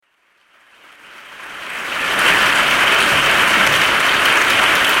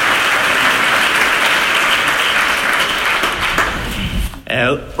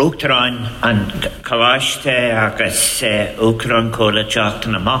Uachtaráin an Caváiste agus Uachtaráin Cóla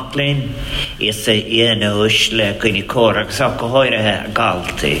Teachtain amachlainn is íana uis le cuine cór agus a go háirithe a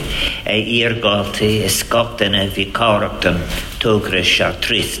galtaí íorgaltaí is gachtainna bhí cáireachtain tógrais a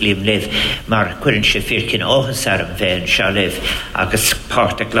trís líam libh mar cuireann sé fíorcin áthas ar an bhein se libh agus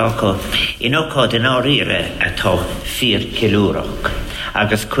páirte glácha in ócáid in áíire atá 4 kilóach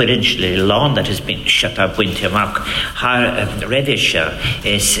agus cuireann le lán that has been shut up buinte amach réidise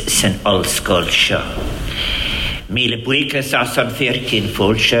is san ollscoil seo. Míle buchas as an 4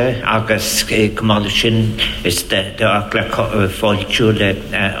 fóilse agus cumála sin is de achla fáiltiú le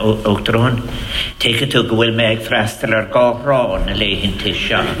Uachtaráin. Take tú go bhfuil méid freistal ar gáthrán na léiginnta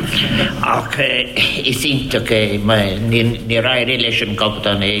seo. Ach is ionach ní rair leis an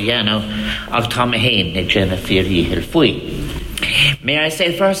gabhdan dhéanamh ach tá a héin ag déanamh fíorhíhil faoi. May I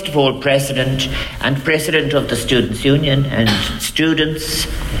say, first of all, President of the Students' Union and students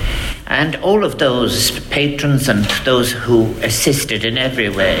and all of those patrons and those who assisted in every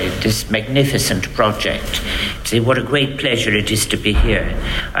way this magnificent project. See what a great pleasure it is to be here.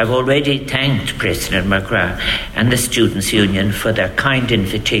 I've already thanked President McGrath and the Students' Union for their kind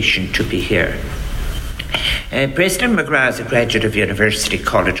invitation to be here. President McGrath is a graduate of University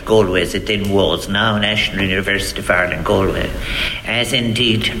College Galway, as it then was, now National University of Ireland Galway, as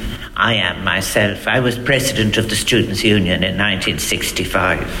indeed I am myself. I was president of the Students' Union in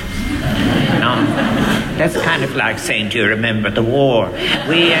 1965. Now, that's kind of like saying, do you remember the war?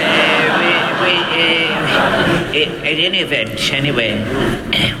 At any event, anyway,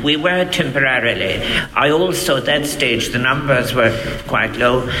 we were temporarily. I also, at that stage, the numbers were quite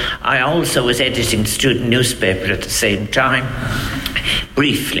low. I also was editing the student newspaper at the same time,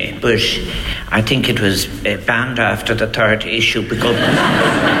 briefly, but I think it was banned after the 3rd issue because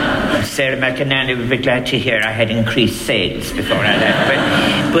Sarah McInerney would be glad to hear I had increased sales before I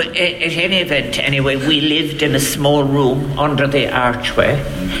left. But at any event, anyway, we lived in a small room under the archway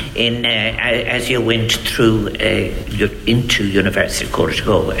as you went through into University College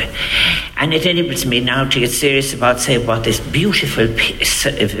Galway. And it enables me now to get serious about saying what this beautiful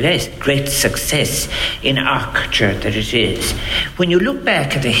great success in architecture that it is. When you look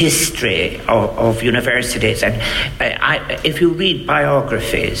back at the history of universities, and if you read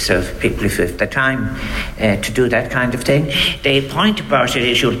biographies of people of the time to do that kind of thing, they point about it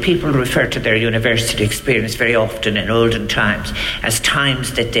as people refer to their university experience very often in olden times as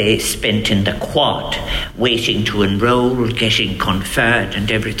times that they spent in the quad, waiting to enroll, getting conferred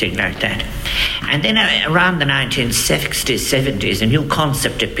and everything like that. And then around the 1960s, 70s, a new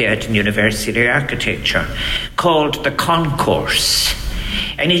concept appeared in university architecture called the concourse.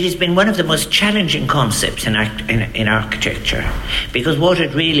 And it has been one of the most challenging concepts in architecture, because what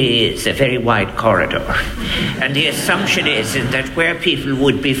it really is a very wide corridor. And the assumption is that where people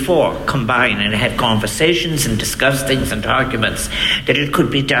would before combine and have conversations and discuss things and arguments, that it could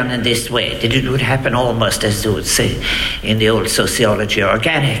be done in this way, that it would happen almost, as they would say in the old sociology,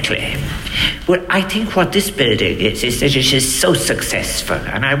 organically. But I think what this building is that it is so successful,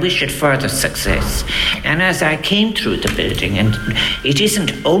 and I wish it further success. And as I came through the building, and it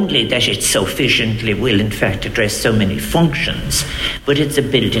isn't only that it sufficiently will in fact address so many functions, but it's a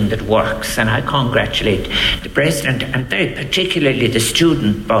building that works, and I congratulate the President and very particularly the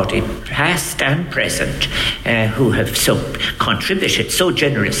student body, past and present, who have so contributed so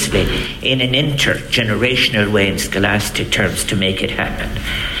generously in an intergenerational way in scholastic terms to make it happen.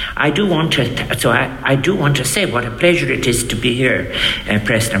 I do want to say what a pleasure it is to be here,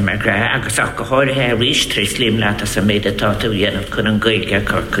 President McGrath. Agus ach go háirithe ríis tris líam leat as a méid atá tú dhéanamh chun an Gaeilge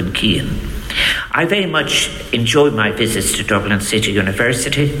chu chun cían. I very much enjoy my visits to Dublin City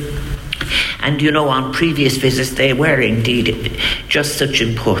University. And on previous visits they were indeed just such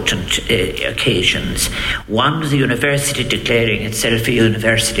important occasions. One was the university declaring itself a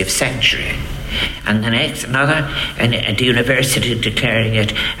university of sanctuary, and the next another, and the university declaring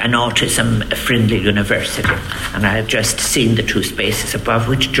it an autism-friendly university. And I have just seen the two spaces above,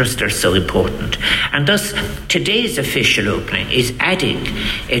 which just are so important. And thus, today's official opening is adding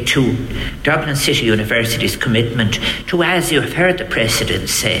to Dublin City University's commitment to, as you have heard the President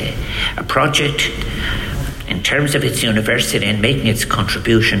say, a project in terms of its university and making its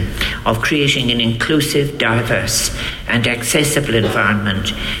contribution of creating an inclusive, diverse and accessible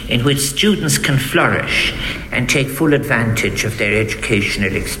environment in which students can flourish and take full advantage of their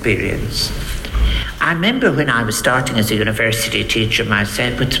educational experience. I remember when I was starting as a university teacher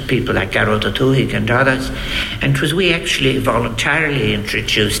myself with people like Gerald O'Toohig and others, and it was we actually voluntarily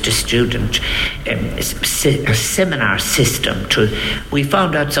introduced a student a seminar system we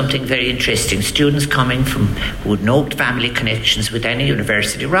found out something very interesting. Students coming from who had no family connections with any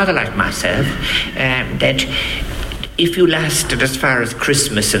university, rather like myself, that if you lasted as far as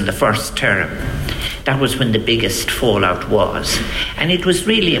Christmas in the first term, that was when the biggest fallout was. And it was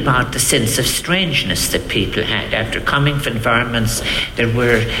really about the sense of strangeness that people had after coming from environments that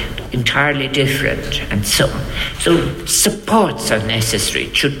were entirely different and so on. So supports are necessary,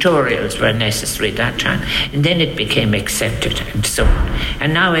 tutorials were necessary at that time, and then it became accepted and so on.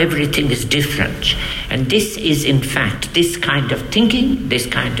 And now everything is different. And this is, in fact, this kind of thinking, this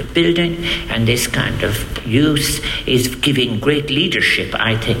kind of building, and this kind of use is giving great leadership,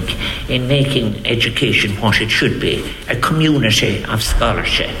 I think, in making education what it should be, a community of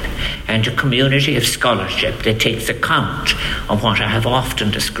scholarship, and a community of scholarship that takes account of what I have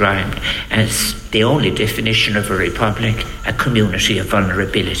often described as the only definition of a republic, a community of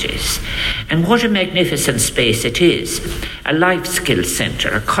vulnerabilities. And what a magnificent space it is, a life skills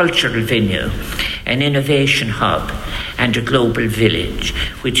centre, a cultural venue, an innovation hub, and a global village,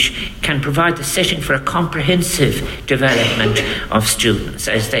 which can provide the setting for a comprehensive development of students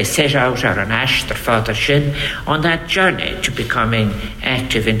as they set out ar an aish their father sin on that journey to becoming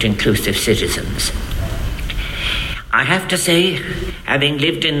active and inclusive citizens. I have to say, having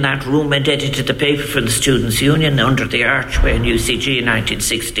lived in that room and edited the paper for the Students' Union under the archway in UCG in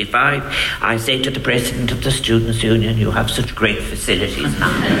 1965, I say to the President of the Students' Union, you have such great facilities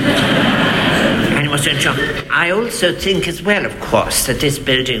now. I also think as well, of course, that this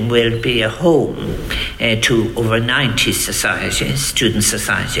building will be a home to over 90 societies, student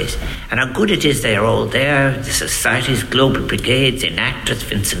societies. And how good it is they're all there. The societies, Global Brigades, Enactus,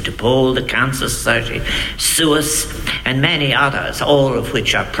 Vincent de Paul, the Cancer Society, SUAS, and many others, all of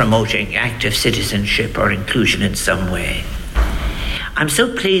which are promoting active citizenship or inclusion in some way. I'm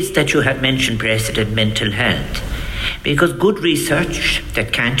so pleased that you have mentioned, President, mental health, because good research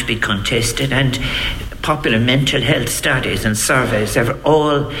that can't be contested and popular mental health studies and surveys are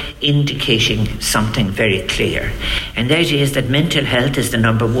all indicating something very clear, and that is that mental health is the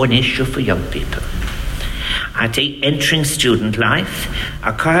number one issue for young people. I think entering student life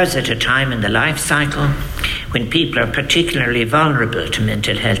occurs at a time in the life cycle when people are particularly vulnerable to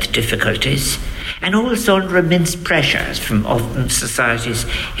mental health difficulties, and also under immense pressures from often societies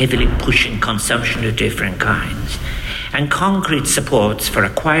heavily pushing consumption of different kinds. And concrete supports for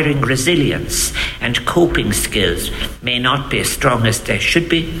acquiring resilience and coping skills may not be as strong as they should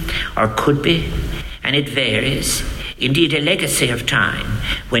be or could be, and it varies. Indeed, a legacy of time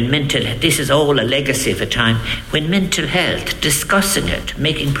when this is all a legacy of a time when mental health, discussing it,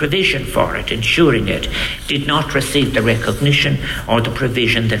 making provision for it, ensuring it, did not receive the recognition or the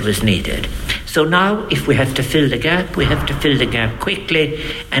provision that was needed. So now, if we have to fill the gap, we have to fill the gap quickly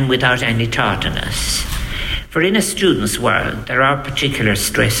and without any tardiness. For in a student's world, there are particular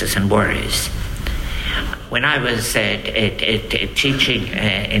stresses and worries. When I was teaching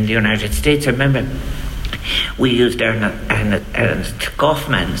in the United States, I remember we used Irving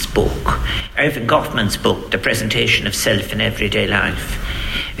Goffman's book, The Presentation of Self in Everyday Life.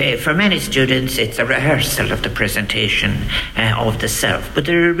 For many students, it's a rehearsal of the presentation of the self, but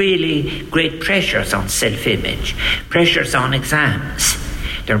there are really great pressures on self-image, pressures on exams.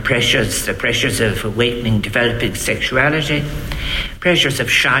 There are the pressures of awakening, developing sexuality, pressures of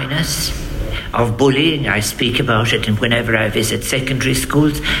shyness, of bullying. I speak about it, and whenever I visit secondary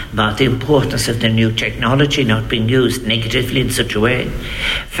schools, about the importance of the new technology not being used negatively in such a way.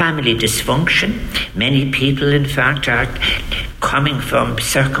 Family dysfunction. Many people, in fact, are coming from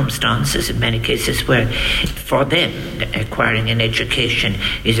circumstances, in many cases, where for them acquiring an education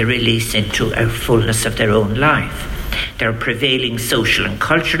is a release into a fullness of their own life. There are prevailing social and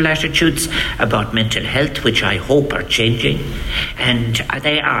cultural attitudes about mental health, which I hope are changing, and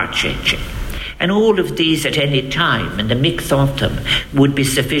they are changing. And all of these at any time, and the mix of them, would be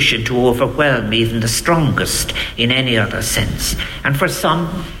sufficient to overwhelm even the strongest in any other sense. And for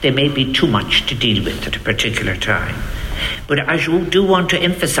some, they may be too much to deal with at a particular time. But I do want to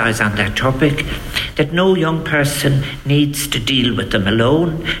emphasize on that topic that no young person needs to deal with them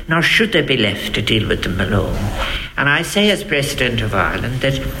alone, nor should they be left to deal with them alone. And I say as President of Ireland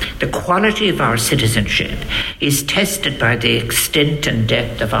that the quality of our citizenship is tested by the extent and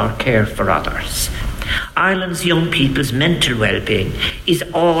depth of our care for others. Ireland's young people's mental well-being is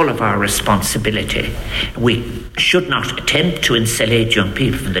all of our responsibility. We should not attempt to insulate young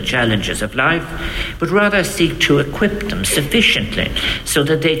people from the challenges of life, but rather seek to equip them sufficiently so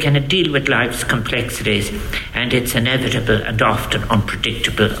that they can deal with life's complexities and its inevitable and often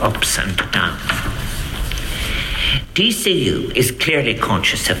unpredictable ups and downs. DCU is clearly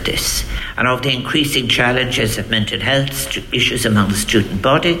conscious of this and of the increasing challenges of mental health issues among the student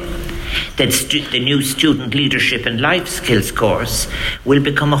body. That the new Student Leadership and Life Skills course will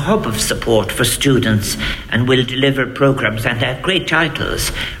become a hub of support for students and will deliver programmes and have great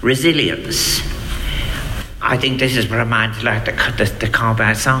titles: Resilience. I think this is reminds like the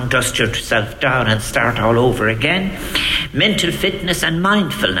combat song, Dust Yourself Down and Start All Over Again. Mental fitness and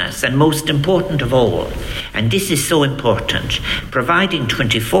mindfulness, and most important of all, and this is so important, providing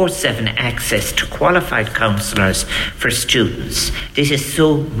 24/7 access to qualified counsellors for students. This is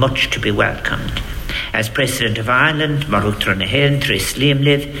so much to be welcomed. As President of Ireland, Maruk Tranahan, Tris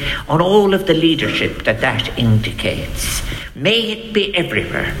Liamliv, on all of the leadership that indicates. May it be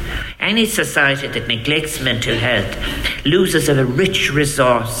everywhere. Any society that neglects mental health loses a rich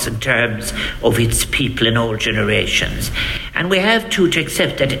resource in terms of its people in all generations. And we have to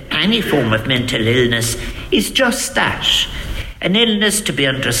accept that any form of mental illness is just that, an illness to be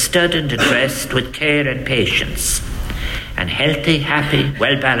understood and addressed with care and patience. And healthy, happy,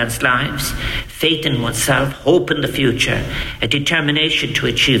 well-balanced lives, faith in oneself, hope in the future, a determination to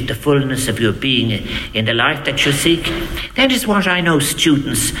achieve the fullness of your being in the life that you seek, that is what I know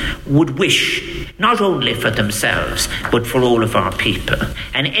students would wish, not only for themselves, but for all of our people.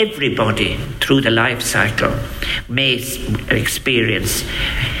 And everybody through the life cycle may experience,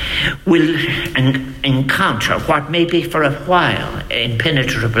 will encounter what may be for a while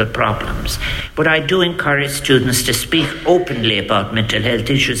impenetrable problems. But I do encourage students to speak openly about mental health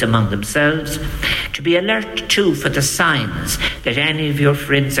issues among themselves, to be alert too for the signs that any of your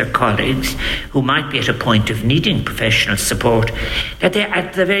friends or colleagues who might be at a point of needing professional support, that they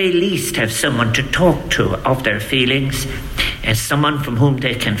at the very least have someone to talk to of their feelings, and someone from whom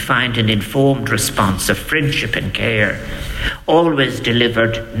they can find an informed response of friendship and care, always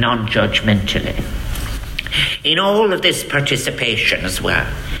delivered non-judgmentally. In all of this participation as well,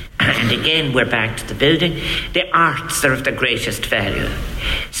 and again we're back to the building, the arts are of the greatest value.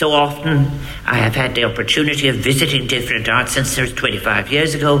 So often I have had the opportunity of visiting different arts centres 25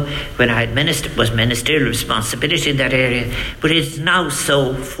 years ago when I had was ministerial responsibility in that area, but it's now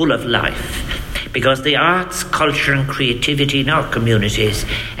so full of life. Because the arts, culture and creativity in our communities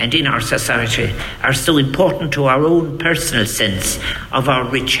and in our society are so important to our own personal sense of our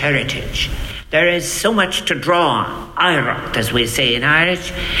rich heritage. There is so much to draw on, Ireland, as we say in Irish,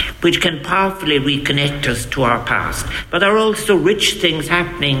 which can powerfully reconnect us to our past. But there are also rich things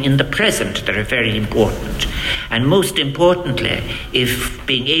happening in the present that are very important. And most importantly, if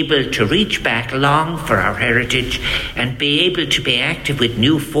being able to reach back long for our heritage and be able to be active with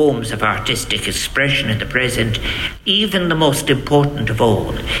new forms of artistic expression in the present, even the most important of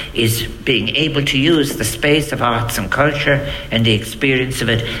all is being able to use the space of arts and culture and the experience of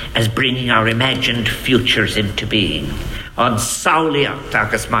it as bringing our imagined futures into being. On Sauliacht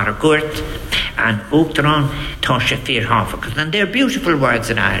agus Maragurt and Uachtaran tá sé fíortháfachas. And they're beautiful words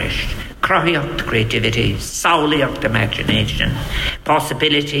in Irish. Crothaíocht, creativity, Sauliacht, imagination,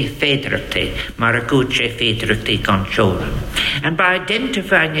 possibility, féidearthachtaí, Maragurt sé féidearthachtaí controlling. And by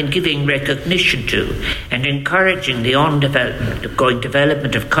identifying and giving recognition to and encouraging the ongoing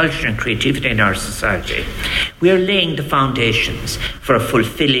development of culture and creativity in our society, we are laying the foundations for a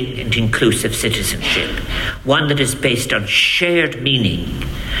fulfilling and inclusive citizenship, one that is based on shared meaning,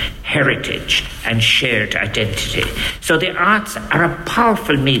 heritage and shared identity. So the arts are a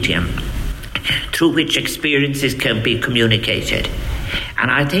powerful medium through which experiences can be communicated. And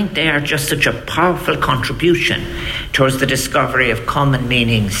I think they are just such a powerful contribution towards the discovery of common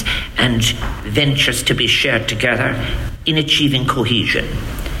meanings and ventures to be shared together in achieving cohesion.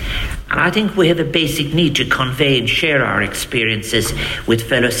 And I think we have a basic need to convey and share our experiences with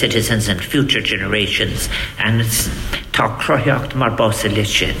fellow citizens and future generations. And it's tá crothaíocht mar bása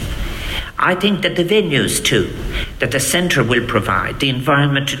liche. I think that the venues too, that the centre will provide, the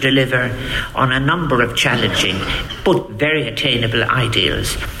environment to deliver on a number of challenging but very attainable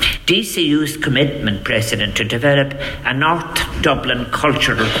ideals. DCU's commitment, President, to develop a North Dublin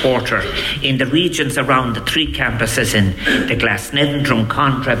cultural quarter in the regions around the three campuses in the Glasnevin,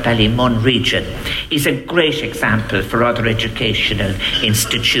 Drumcondra, Ballymun region is a great example for other educational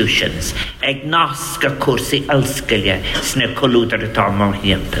institutions. Agnosca cursi alscalia sna coludar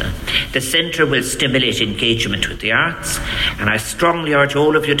atá. The centre will stimulate engagement with the arts, and I strongly urge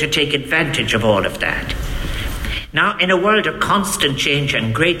all of you to take advantage of all of that. Now, in a world of constant change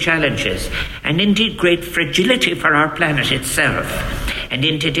and great challenges, and indeed great fragility for our planet itself, and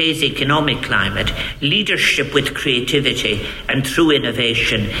in today's economic climate, leadership with creativity and through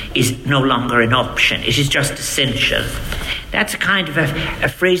innovation is no longer an option. It is just essential. That's kind of a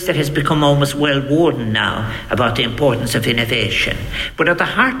phrase that has become almost well-worn now about the importance of innovation. But at the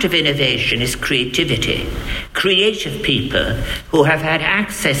heart of innovation is creativity. Creative people who have had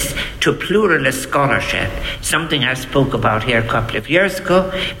access to pluralist scholarship, something I spoke about here a couple of years ago,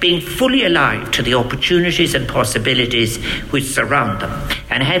 being fully alive to the opportunities and possibilities which surround them,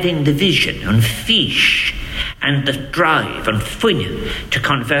 and having the vision and fiche and the drive and fouine to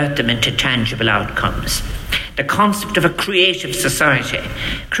convert them into tangible outcomes. The concept of a creative society,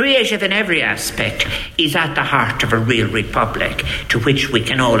 creative in every aspect, is at the heart of a real republic to which we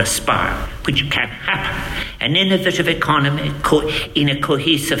can all aspire, which can happen. An innovative economy in a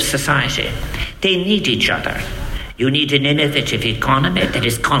cohesive society. They need each other. You need an innovative economy that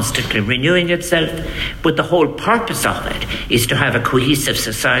is constantly renewing itself, but the whole purpose of it is to have a cohesive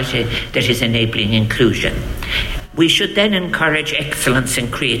society that is enabling inclusion. We should then encourage excellence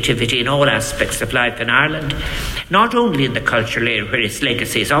and creativity in all aspects of life in Ireland, not only in the cultural area where its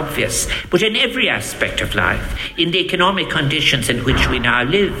legacy is obvious, but in every aspect of life. In the economic conditions in which we now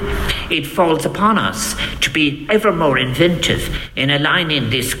live, it falls upon us to be ever more inventive in aligning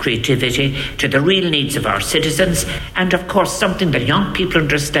this creativity to the real needs of our citizens, and of course something that young people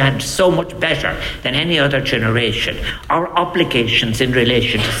understand so much better than any other generation, our obligations in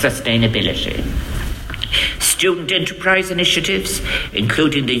relation to sustainability. Student enterprise initiatives,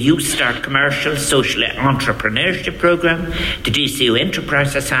 including the Youth Start Commercial Social Entrepreneurship Programme, the DCU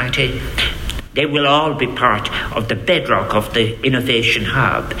Enterprise Society, they will all be part of the bedrock of the Innovation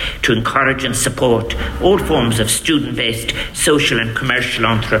Hub to encourage and support all forms of student-based social and commercial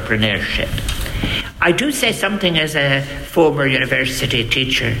entrepreneurship. I do say something as a former university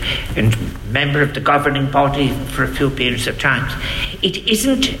teacher and member of the governing body for a few periods of time. It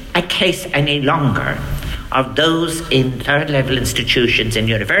isn't a case any longer of those in third-level institutions in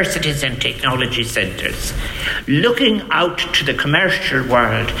universities and technology centres looking out to the commercial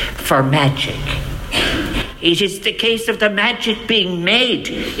world for magic. It is the case of the magic being made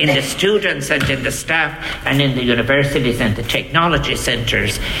in the students and in the staff and in the universities and the technology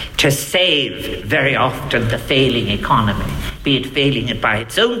centres to save very often the failing economy, be it failing it by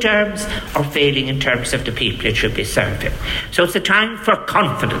its own terms or failing in terms of the people it should be serving. So it's a time for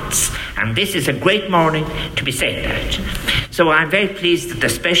confidence, and this is a great morning to be saying that. So I'm very pleased that the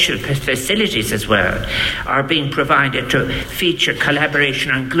special facilities as well are being provided to feature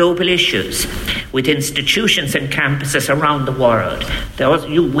collaboration on global issues with institutions and campuses around the world.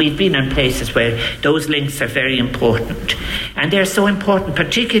 We've been in places where those links are very important. And they're so important,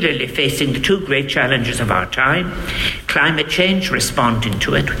 particularly facing the two great challenges of our time: climate change, responding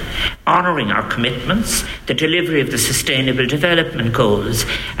to it, honouring our commitments, the delivery of the Sustainable Development Goals,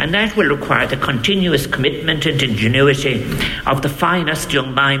 and that will require the continuous commitment and ingenuity of the finest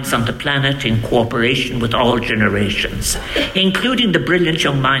young minds on the planet in cooperation with all generations, including the brilliant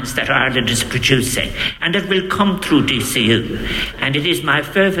young minds that Ireland is producing and that will come through DCU. And it is my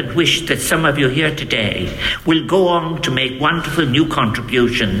fervent wish that some of you here today will go on to make wonderful new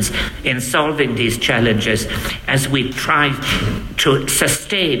contributions in solving these challenges as we try to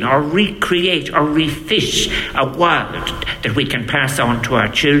sustain or recreate or refit a world that we can pass on to our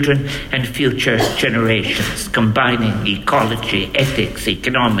children and future generations, combining ecology, ethics,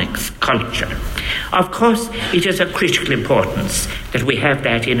 economics, culture. Of course, it is of critical importance that we have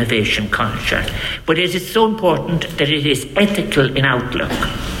that innovation culture, but it is so important that it is ethical in outlook,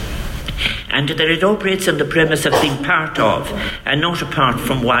 and that it operates on the premise of being part of and not apart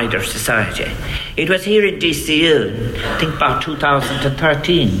from wider society. It was here in DCU, I think about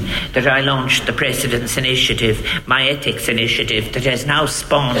 2013, that I launched the President's Initiative, my ethics initiative, that has now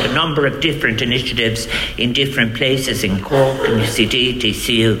spawned a number of different initiatives in different places in Cork, in UCD,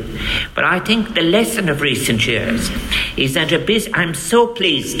 DCU. But I think the lesson of recent years is that I'm so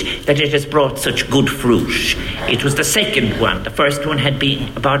pleased that it has brought such good fruit. It was the second one. The first one had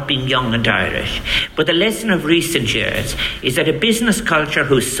been about being young and Irish. But the lesson of recent years is that a business culture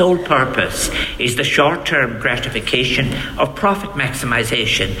whose sole purpose is the short-term gratification of profit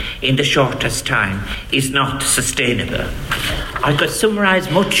maximisation in the shortest time is not sustainable. I could summarise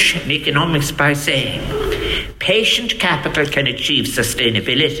much in economics by saying patient capital can achieve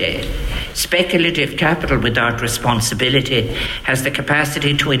sustainability. Speculative capital without responsibility has the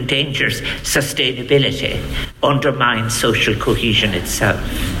capacity to endanger sustainability, undermine social cohesion itself.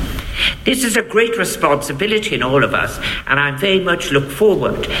 This is a great responsibility in all of us, and I very much look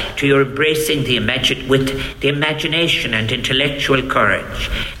forward to your embracing with the imagination and intellectual courage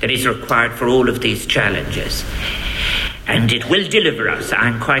that is required for all of these challenges. And it will deliver us,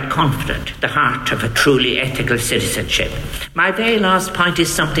 I'm quite confident, the heart of a truly ethical citizenship. My very last point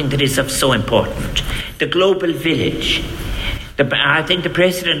is something that is of so important: the global village. I think the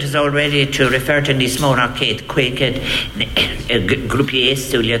President is already to refer to this more arcade quaked groupier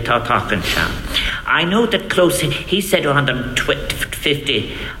Sulia Tatakancha. I know that closely, he said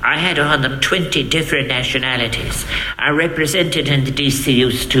 150, I had 120 different nationalities are represented in the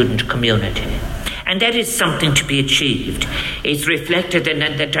DCU student community. And that is something to be achieved. It's reflected in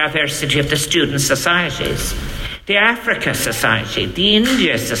the diversity of the student societies. The Africa Society, the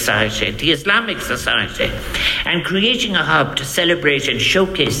India Society, the Islamic Society, and creating a hub to celebrate and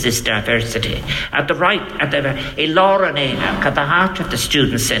showcase this diversity at the heart of the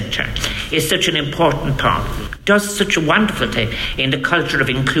student centre is such an important part. Does such a wonderful thing in the culture of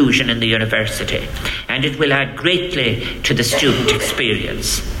inclusion in the university, and it will add greatly to the student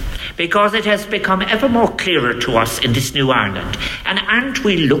experience. Because it has become ever more clearer to us in this new Ireland. And aren't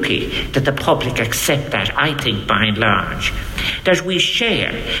we lucky that the public accept that, I think, by and large? That we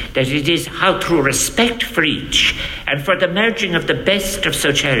share that it is how through respect for each and for the merging of the best of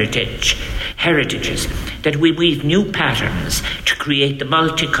such heritages that we weave new patterns to create the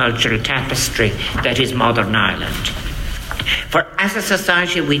multicultural tapestry that is modern Ireland. For as a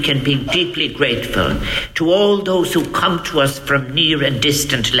society we can be deeply grateful to all those who come to us from near and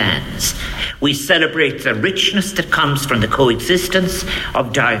distant lands. We celebrate the richness that comes from the coexistence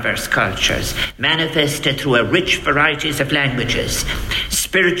of diverse cultures, manifested through a rich varieties of languages,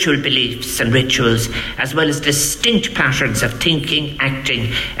 spiritual beliefs and rituals, as well as distinct patterns of thinking,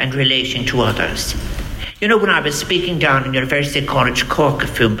 acting and relating to others. You know, when I was speaking down in University College Cork a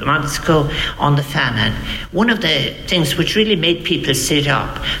few months ago on the famine, one of the things which really made people sit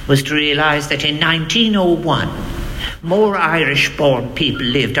up was to realise that in 1901, more Irish-born people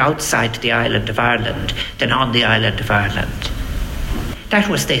lived outside the island of Ireland than on the island of Ireland. That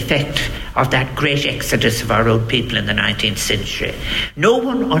was the effect of that great exodus of our own people in the 19th century. No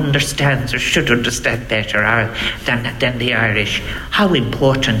one understands or should understand better than the Irish how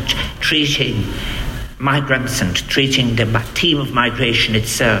important treating migrants and treating the theme of migration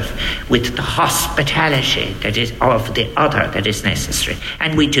itself with the hospitality that is of the other that is necessary.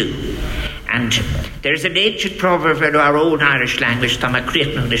 And we do. And there's an ancient proverb in our own Irish language,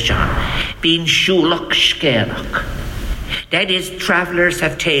 being shulach skerach. That is, travellers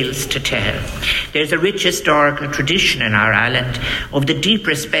have tales to tell. There's a rich historical tradition in our island of the deep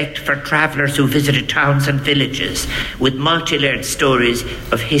respect for travellers who visited towns and villages with multi-layered stories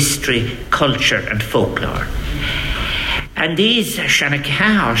of history, culture and folklore. And these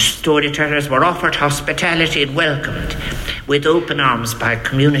Shanachar storytellers were offered hospitality and welcomed with open arms by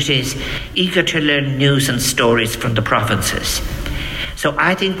communities eager to learn news and stories from the provinces. So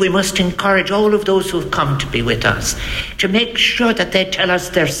I think we must encourage all of those who have come to be with us to make sure that they tell us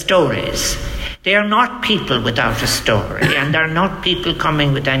their stories. They are not people without a story, and they're not people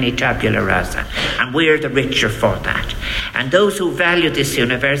coming with any tabula rasa, and we're the richer for that. And those who value this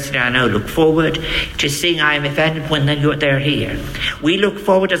university, I know, look forward to seeing IMFN when they're here. We look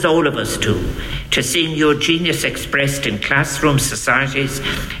forward, as all of us do, to seeing your genius expressed in classrooms, societies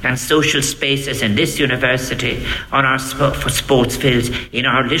and social spaces in this university, on our sports fields, in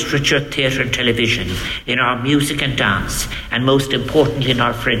our literature, theatre and television, in our music and dance, and most importantly in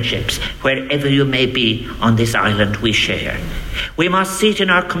our friendships, wherever you may be on this island we share. We must see it in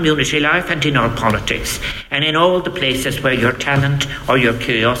our community life and in our politics, and in all the places where your talent or your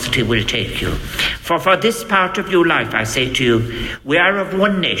curiosity will take you. For this part of your life, I say to you, we are of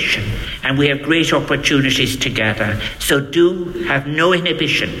one nation and we have great opportunities together. So do have no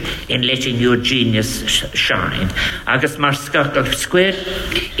inhibition in letting your genius shine. Agus mar scagal square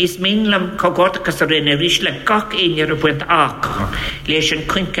is minlam cogortacas rinne rishle gach inyer buint aka leis an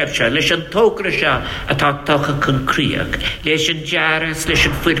quinkepsha leis an tograsha atá tocha kun kriag leis an jaras leis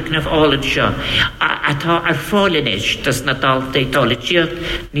an fuirknaf oladsha atá ar fólinich das na dalta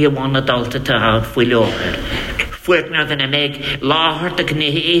tolitiach ni one adulta ta fuiloger fuirkna than a meg láhart a gni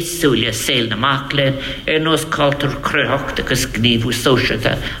éúlia sail na maclen nos culture creocht agus gnivu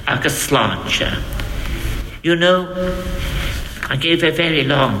sociata agus sláncia. You know, I gave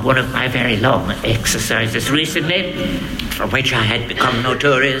one of my very long exercises recently, for which I had become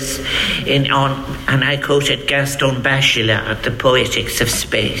notorious, and I quoted Gaston Bachelard at The Poetics of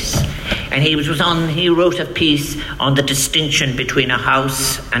Space. And he wrote a piece on the distinction between a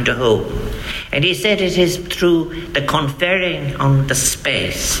house and a home. And he said it is through the conferring on the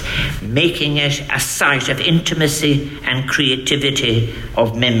space, making it a site of intimacy and creativity,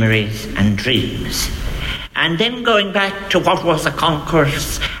 of memories and dreams. And then going back to what was a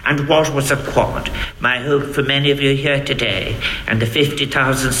concourse and what was a quad, my hope for many of you here today and the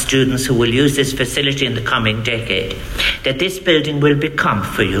 50,000 students who will use this facility in the coming decade, that this building will become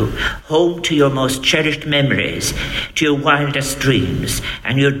for you home to your most cherished memories, to your wildest dreams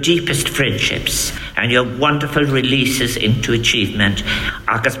and your deepest friendships and your wonderful releases into achievement.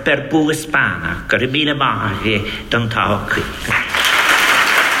 Agus per buas bana, Garimina Mahi, Don Tawki.